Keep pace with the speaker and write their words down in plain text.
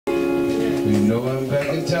You know I'm back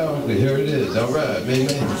in town, but here it is. All right, man.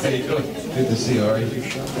 How you doing? Good to see you, all right?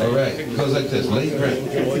 All right, it goes like this. Late rent.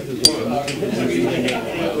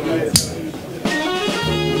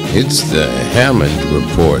 It's the Hammond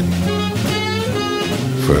Report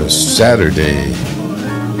for Saturday,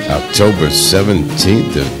 October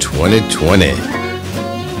 17th of 2020.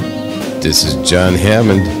 This is Jon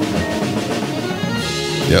Hammond,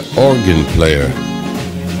 the organ player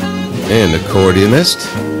and accordionist.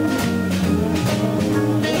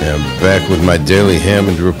 And I'm back with my daily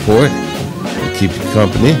Hammond Report to keep you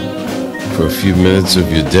company for a few minutes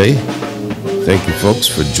of your day. Thank you folks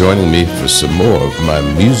for joining me for some more of my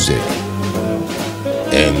music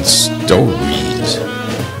and stories.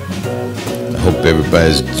 I hope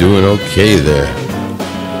everybody's doing okay there.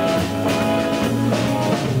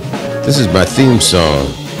 This is my theme song.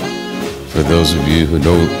 For those of you who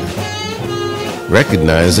don't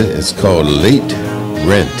recognize it, it's called Late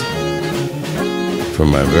Rent, from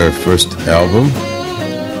my very first album,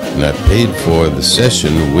 and I paid for the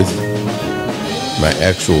session with my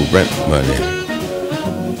actual rent money,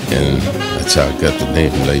 and that's how I got the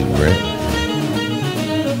name Late Rent.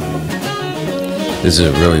 This is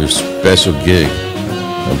a really special gig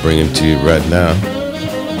I'm bringing to you right now.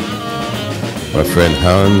 My friend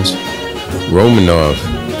Hans Romanov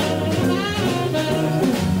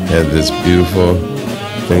had this beautiful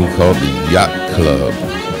thing called the Yacht Club.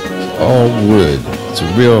 All wood. It's a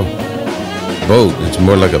real boat. It's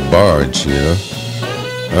more like a barge, you know,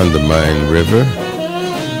 on the Main River.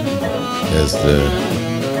 As the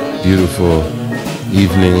beautiful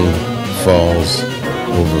evening falls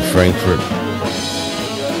over Frankfurt,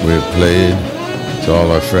 we have played to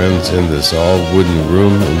all our friends in this all wooden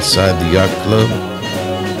room inside the Yacht Club,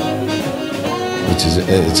 which is,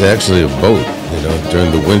 it's actually a boat, you know.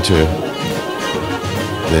 During the winter,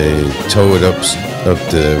 they tow it up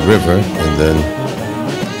the river, and then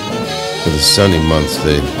for the sunny months,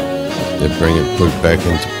 they bring it, put it back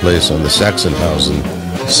into place on the Sachsenhausen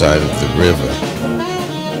side of the river.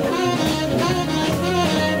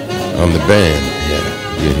 On the band, yeah,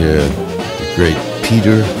 you hear the great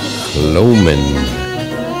Peter Klohmann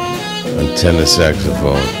on tenor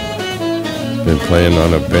saxophone. He's been playing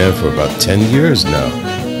on our band for about 10 years now.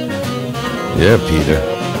 Yeah, Peter.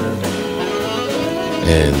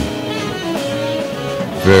 And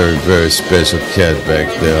very, very special cat back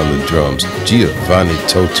there on the drums, Giovanni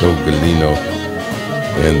Totò Gulino.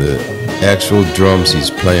 And the actual drums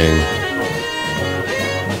he's playing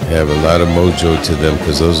have a lot of mojo to them,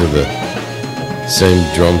 because those are the same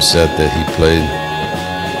drum set that he played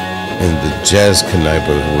in the Jazz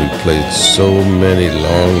Kneipe. We played so many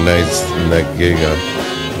long nights in that gig on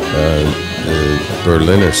the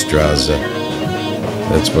Berliner Straße.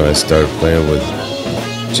 That's when I started playing with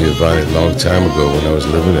Giovanni a long time ago when I was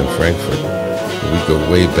living in Frankfurt. We go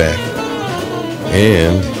way back.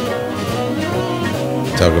 And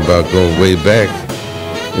talking about going way back,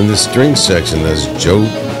 in the string section, that's Joe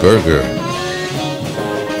Berger.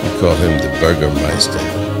 We call him the Burgermeister.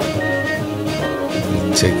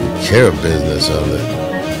 He's taking care of business on the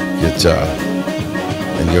guitar.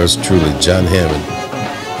 And yours truly, Jon Hammond,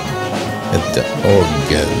 at the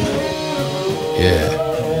organ. Yeah,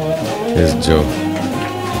 here's Joe.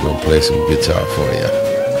 I'm gonna play some guitar for you.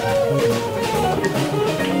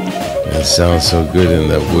 It sounds so good in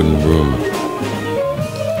that wooden room.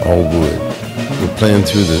 All wood. We're playing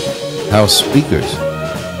through the house speakers.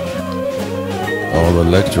 All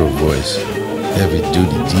electro voice. Heavy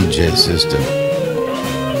duty DJ system.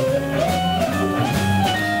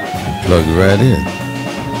 Plug right in.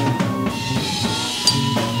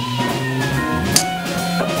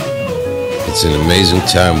 It's an amazing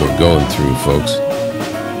time we're going through, folks.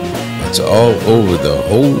 It's all over the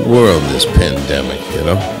whole world, this pandemic, you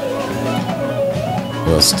know.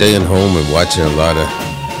 Well, staying home and watching a lot of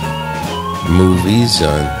movies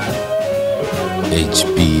on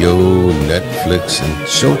HBO, Netflix, and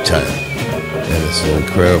Showtime. And it's an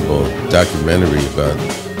incredible documentary about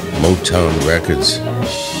Motown Records.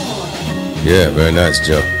 Yeah, very nice,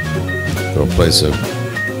 Joe. Gonna play some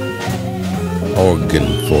organ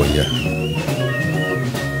for you.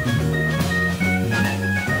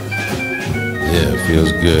 Yeah, it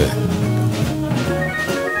feels good.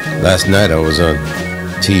 Last night I was on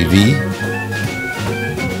TV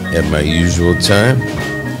at my usual time.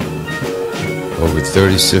 Over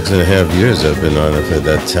 36 and a half years I've been on it at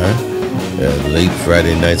that time. Late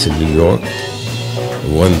Friday nights in New York.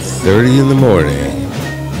 1:30 in the morning.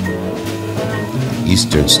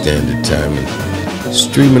 Eastern Standard Time. And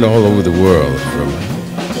streaming all over the world from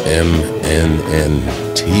MNN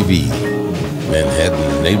TV,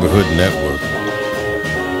 Manhattan Neighborhood Network.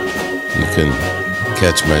 You can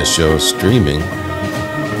catch my show streaming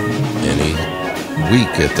any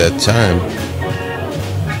week at that time,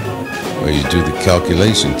 or you do the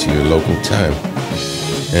calculation to your local time.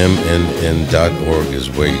 MNN.org is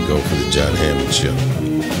where you go for the Jon Hammond Show.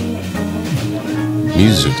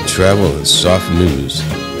 Music, travel, and soft news.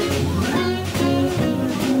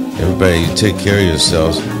 Everybody, you take care of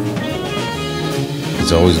yourselves.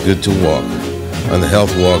 It's always good to walk. On the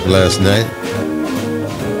health walk last night,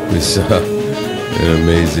 we saw an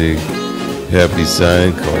amazing happy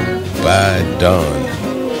sign called By Dawn.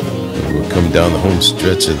 And we're coming down the home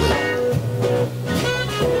stretch of the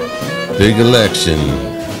big election,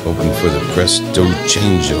 hoping for the presto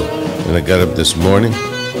changeo. And I got up this morning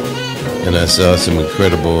and I saw some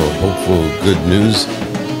incredible, hopeful, good news.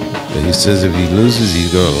 That he says if he loses,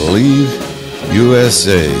 he's going to leave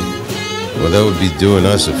USA. Well, that would be doing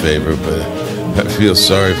us a favor, but I feel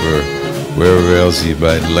sorry for wherever else he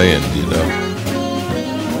might land, you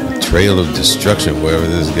know. A trail of destruction wherever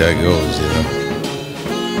this guy goes, you know.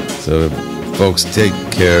 So, folks, take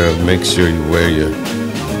care. Make sure you wear your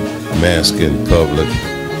mask in public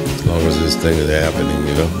as long as this thing is happening,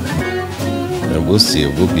 you know. And we'll see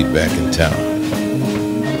it. We'll be back in town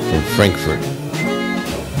from Frankfurt.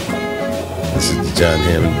 This is the Jon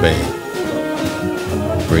Hammond Band,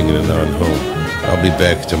 bringing it on home. I'll be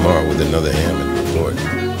back tomorrow with another Hammond Report.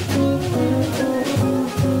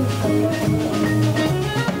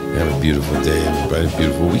 Have a beautiful day, everybody.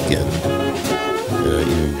 Beautiful weekend.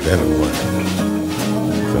 Even better one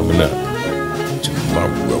coming up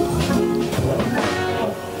tomorrow.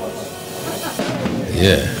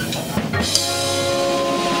 Yeah.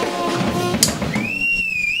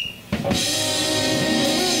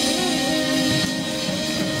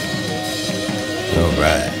 All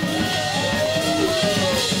right.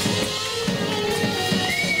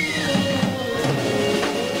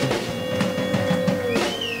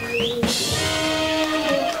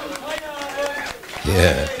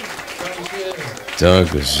 Yeah.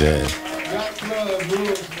 Dankeschön.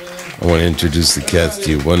 I want to introduce the cats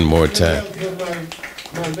to you one more time.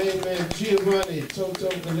 My main man, Giovanni Totò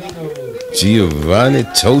Gulino. Giovanni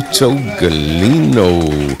Totò Gulino.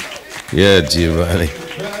 Yeah, Giovanni.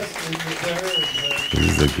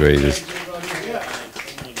 He's the greatest.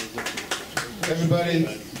 Everybody,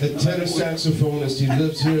 the tenor saxophonist, he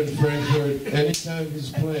lives here in Frankfurt. Anytime he's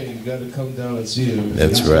playing, you got to come down and see him.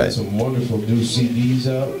 That's right. Got some wonderful new CDs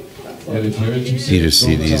out. And if you're interested, Peter's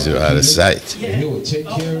CDs are out of sight. He will take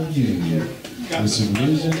care of you with some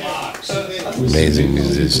music. Amazing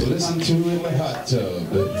musician. Listen to in the hot tub.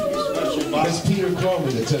 That's Peter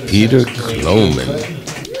Klohmann, the tenor Peter saxophonist. Klohmann.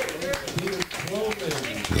 Peter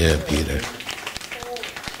Klohmann. Yeah, Peter.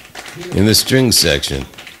 In the string section.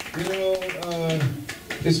 You know,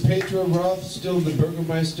 is Petra Roth still the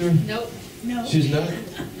Burgermeister? Nope. No. She's not?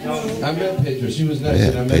 No. I met Petra. She was nice.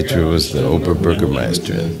 Yeah, Petra was the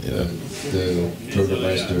Oberbürgermeister. The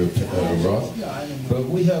Burgermeister Roth. But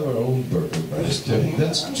we have our own Burgermeister.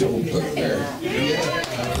 That's Joe Berger.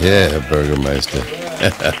 Yeah, Burgermeister.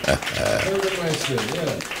 Burgermeister,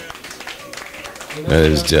 yeah. That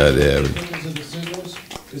is Jon Hammond.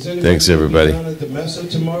 Thanks, everybody.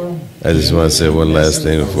 I just want to say one last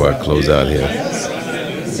thing before I close out here.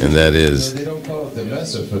 And that is, they don't call it the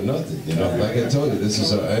Messer for nothing, you know. Like I told you, this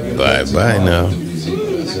is our bye now.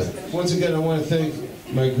 Once again, I want to thank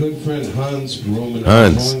my good friend Hans Romanov.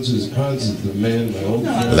 Hans is the man, my old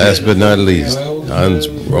friend. Last but not least, Hans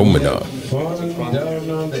Romanov. Farming down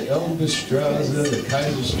on the Elbestrasse, the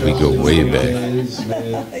Kaiserstrasse. We go way back.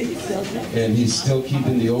 And he's still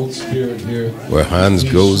keeping the old spirit here. Where Hans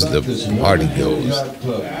goes, the party goes.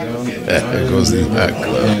 There goes the yacht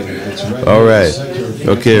club. All right.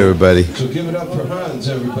 Okay, everybody. So give it up for Hans,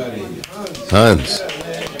 everybody. Hans.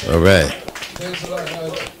 All right. Thanks a lot,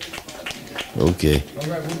 Hans. Okay. All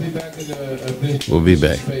right, we'll be back in a bit. We'll be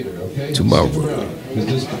back Fader, okay? tomorrow. Stick around,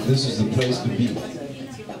 'cause this is the place to be.